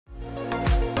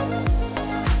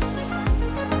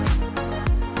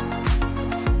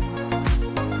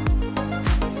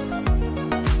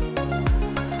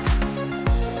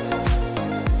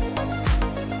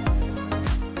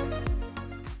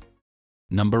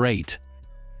Number 8.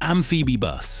 Amfibie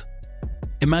bus.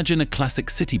 Imagine a classic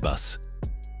city bus,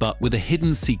 but with a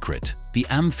hidden secret. The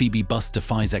Amfibie bus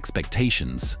defies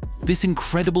expectations. This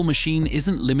incredible machine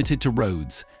isn't limited to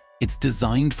roads. It's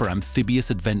designed for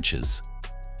amphibious adventures.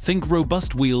 Think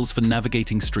robust wheels for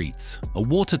navigating streets, a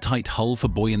watertight hull for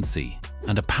buoyancy,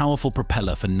 and a powerful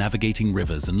propeller for navigating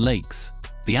rivers and lakes.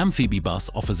 The Amfibie bus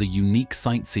offers a unique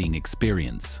sightseeing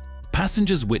experience.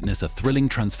 Passengers witness a thrilling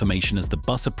transformation as the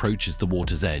bus approaches the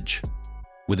water's edge.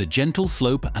 With a gentle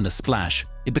slope and a splash,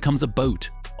 it becomes a boat,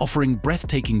 offering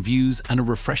breathtaking views and a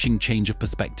refreshing change of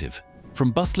perspective.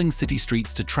 From bustling city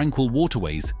streets to tranquil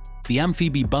waterways, the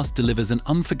Amfibie bus delivers an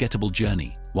unforgettable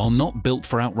journey. While not built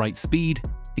for outright speed,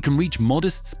 it can reach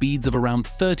modest speeds of around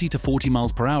 30 to 40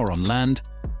 miles per hour on land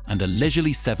and a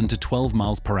leisurely 7 to 12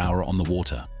 miles per hour on the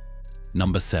water.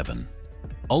 Number 7.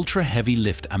 Ultra Heavy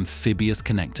Lift Amphibious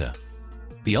Connector.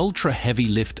 The Ultra Heavy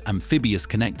Lift Amphibious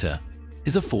Connector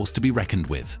is a force to be reckoned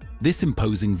with. This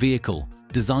imposing vehicle,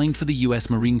 designed for the US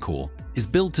Marine Corps, is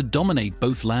built to dominate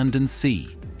both land and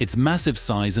sea. Its massive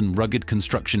size and rugged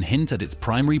construction hint at its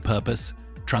primary purpose,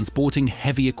 transporting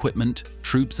heavy equipment,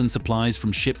 troops and supplies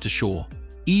from ship to shore,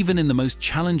 even in the most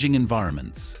challenging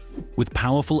environments. With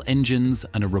powerful engines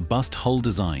and a robust hull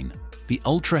design, the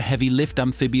Ultra Heavy Lift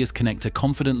Amphibious Connector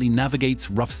confidently navigates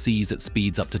rough seas at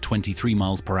speeds up to 23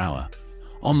 miles per hour.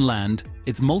 On land,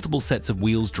 its multiple sets of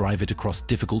wheels drive it across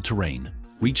difficult terrain,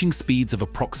 reaching speeds of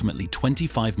approximately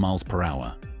 25 miles per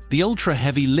hour. The Ultra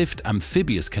Heavy Lift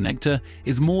Amphibious Connector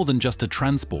is more than just a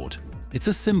transport. It's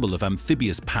a symbol of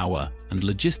amphibious power and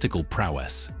logistical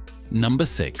prowess. Number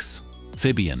 6.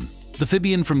 Phibian. The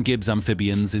Phibian from Gibbs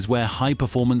Amphibians is where high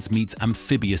performance meets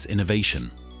amphibious innovation.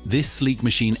 This sleek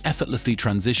machine effortlessly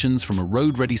transitions from a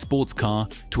road-ready sports car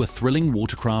to a thrilling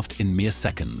watercraft in mere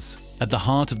seconds. At the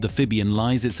heart of the Phibian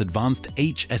lies its advanced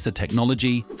HSA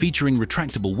technology, featuring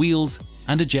retractable wheels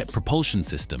and a jet propulsion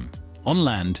system. On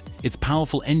land, its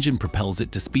powerful engine propels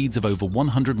it to speeds of over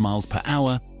 100 miles per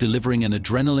hour, delivering an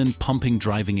adrenaline-pumping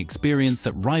driving experience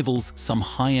that rivals some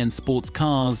high-end sports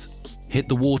cars. Hit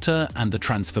the water and the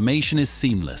transformation is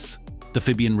seamless. The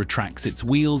Phibian retracts its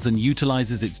wheels and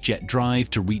utilizes its jet drive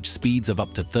to reach speeds of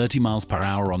up to 30 miles per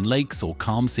hour on lakes or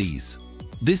calm seas.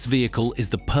 This vehicle is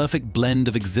the perfect blend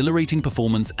of exhilarating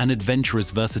performance and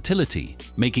adventurous versatility,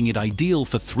 making it ideal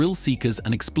for thrill seekers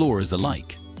and explorers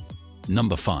alike.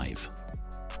 Number 5.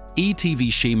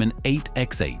 ATV Shaman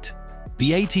 8x8.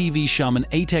 The ATV Shaman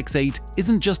 8x8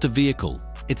 isn't just a vehicle,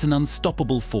 it's an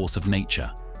unstoppable force of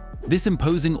nature. This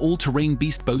imposing all-terrain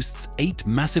beast boasts 8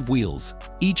 massive wheels,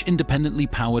 each independently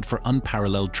powered for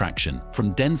unparalleled traction. From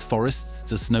dense forests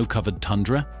to snow-covered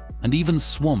tundra, and even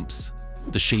swamps,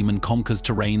 the Shaman conquers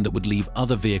terrain that would leave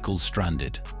other vehicles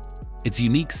stranded. Its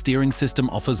unique steering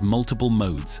system offers multiple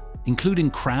modes,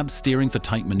 including crab steering for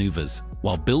tight maneuvers.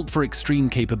 While built for extreme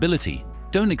capability,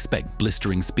 don't expect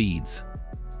blistering speeds.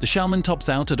 The Shaman tops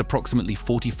out at approximately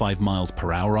 45 miles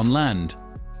per hour on land.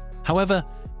 However,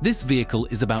 this vehicle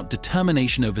is about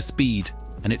determination over speed,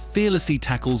 and it fearlessly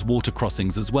tackles water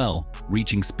crossings as well,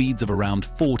 reaching speeds of around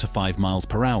 4 to 5 miles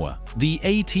per hour. The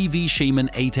ATV Shaman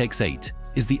 8x8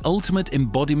 is the ultimate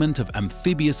embodiment of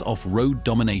amphibious off-road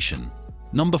domination.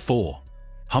 Number 4.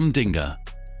 Humdinga.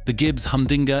 The Gibbs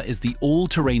Humdinga is the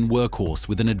all-terrain workhorse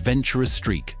with an adventurous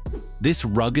streak. This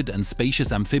rugged and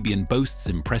spacious amphibian boasts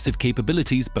impressive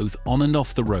capabilities both on and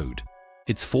off the road.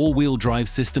 Its 4-wheel drive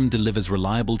system delivers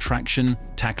reliable traction,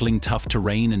 tackling tough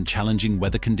terrain and challenging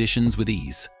weather conditions with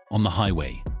ease. On the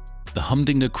highway, the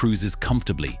Humdinga cruises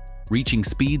comfortably, reaching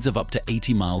speeds of up to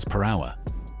 80 miles per hour.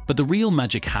 But the real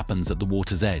magic happens at the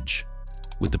water's edge.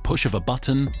 With the push of a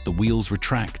button, the wheels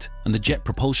retract, and the jet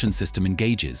propulsion system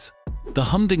engages. The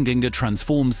Humdinga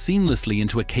transforms seamlessly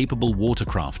into a capable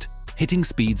watercraft, hitting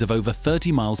speeds of over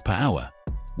 30 miles per hour.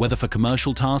 Whether for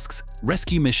commercial tasks,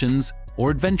 rescue missions, or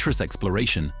adventurous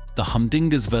exploration, the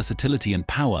Humdinga's versatility and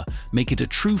power make it a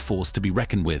true force to be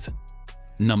reckoned with.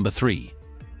 Number 3.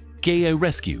 Ghe-O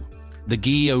Rescue. The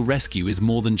Ghe-O Rescue is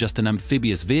more than just an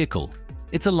amphibious vehicle,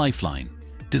 it's a lifeline.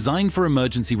 Designed for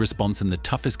emergency response in the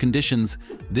toughest conditions,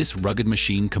 this rugged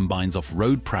machine combines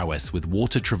off-road prowess with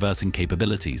water-traversing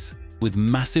capabilities. With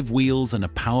massive wheels and a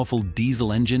powerful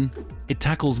diesel engine, it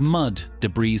tackles mud,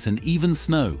 debris, and even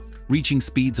snow, reaching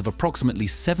speeds of approximately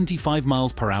 75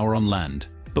 miles per hour on land.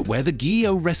 But where the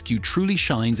Ghe-O Rescue truly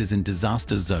shines is in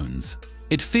disaster zones.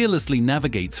 It fearlessly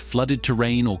navigates flooded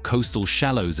terrain or coastal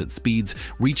shallows at speeds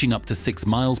reaching up to 6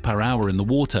 miles per hour in the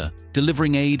water,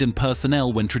 delivering aid and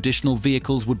personnel when traditional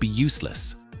vehicles would be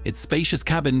useless. Its spacious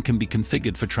cabin can be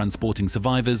configured for transporting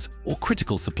survivors or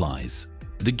critical supplies.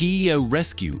 The Ghe-O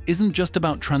Rescue isn't just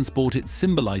about transport, it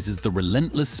symbolizes the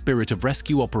relentless spirit of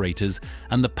rescue operators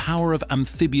and the power of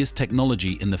amphibious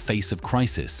technology in the face of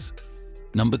crisis.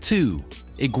 Number 2.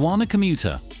 Iguana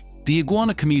Commuter. The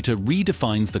Iguana Commuter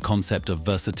redefines the concept of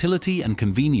versatility and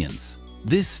convenience.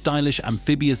 This stylish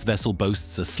amphibious vessel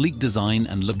boasts a sleek design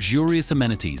and luxurious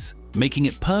amenities, making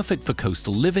it perfect for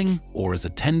coastal living or as a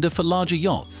tender for larger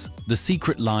yachts. The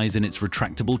secret lies in its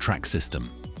retractable track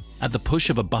system. At the push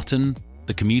of a button,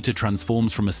 the Commuter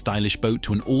transforms from a stylish boat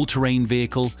to an all-terrain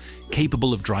vehicle,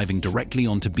 capable of driving directly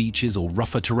onto beaches or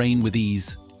rougher terrain with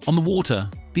ease. On the water,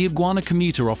 the Iguana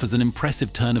Commuter offers an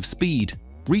impressive turn of speed,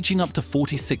 reaching up to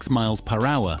 46 miles per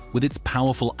hour with its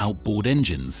powerful outboard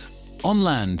engines. On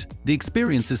land, the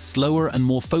experience is slower and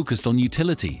more focused on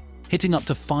utility, hitting up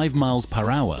to 5 miles per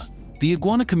hour. The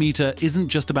Iguana Commuter isn't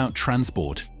just about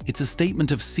transport, it's a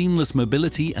statement of seamless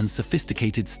mobility and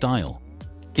sophisticated style.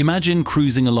 Imagine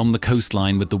cruising along the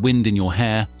coastline with the wind in your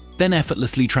hair, then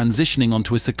effortlessly transitioning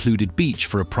onto a secluded beach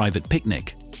for a private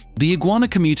picnic. The Iguana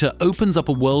Commuter opens up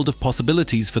a world of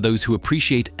possibilities for those who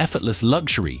appreciate effortless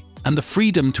luxury and the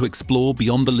freedom to explore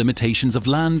beyond the limitations of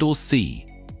land or sea.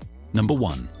 Number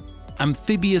 1.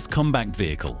 Amphibious Combat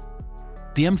Vehicle.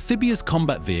 The Amphibious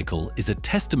Combat Vehicle is a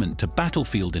testament to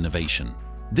battlefield innovation.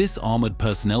 This armored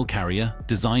personnel carrier,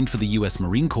 designed for the US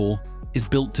Marine Corps, is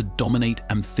built to dominate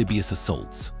amphibious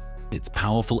assaults. Its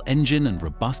powerful engine and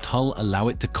robust hull allow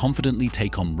it to confidently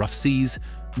take on rough seas,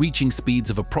 reaching speeds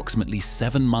of approximately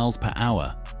 7 miles per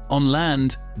hour. On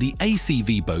land, the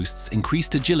ACV boasts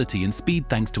increased agility and speed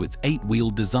thanks to its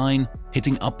 8-wheeled design,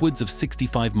 hitting upwards of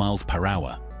 65 miles per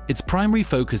hour. Its primary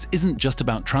focus isn't just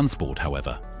about transport,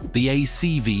 however. The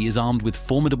ACV is armed with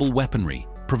formidable weaponry,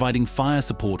 providing fire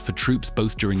support for troops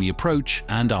both during the approach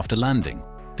and after landing.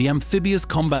 The Amphibious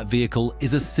Combat Vehicle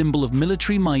is a symbol of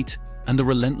military might and the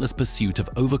relentless pursuit of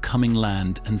overcoming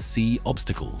land and sea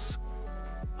obstacles.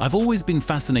 I've always been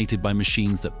fascinated by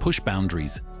machines that push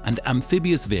boundaries, and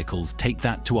amphibious vehicles take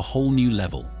that to a whole new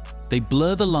level. They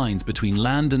blur the lines between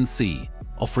land and sea,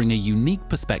 offering a unique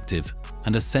perspective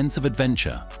and a sense of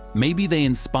adventure. Maybe they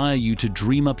inspire you to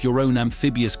dream up your own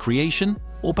amphibious creation,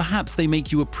 or perhaps they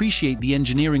make you appreciate the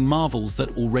engineering marvels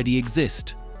that already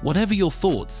exist. Whatever your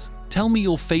thoughts, tell me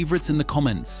your favorites in the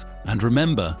comments. And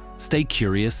remember, stay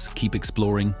curious, keep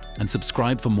exploring, and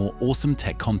subscribe for more awesome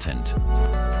tech content.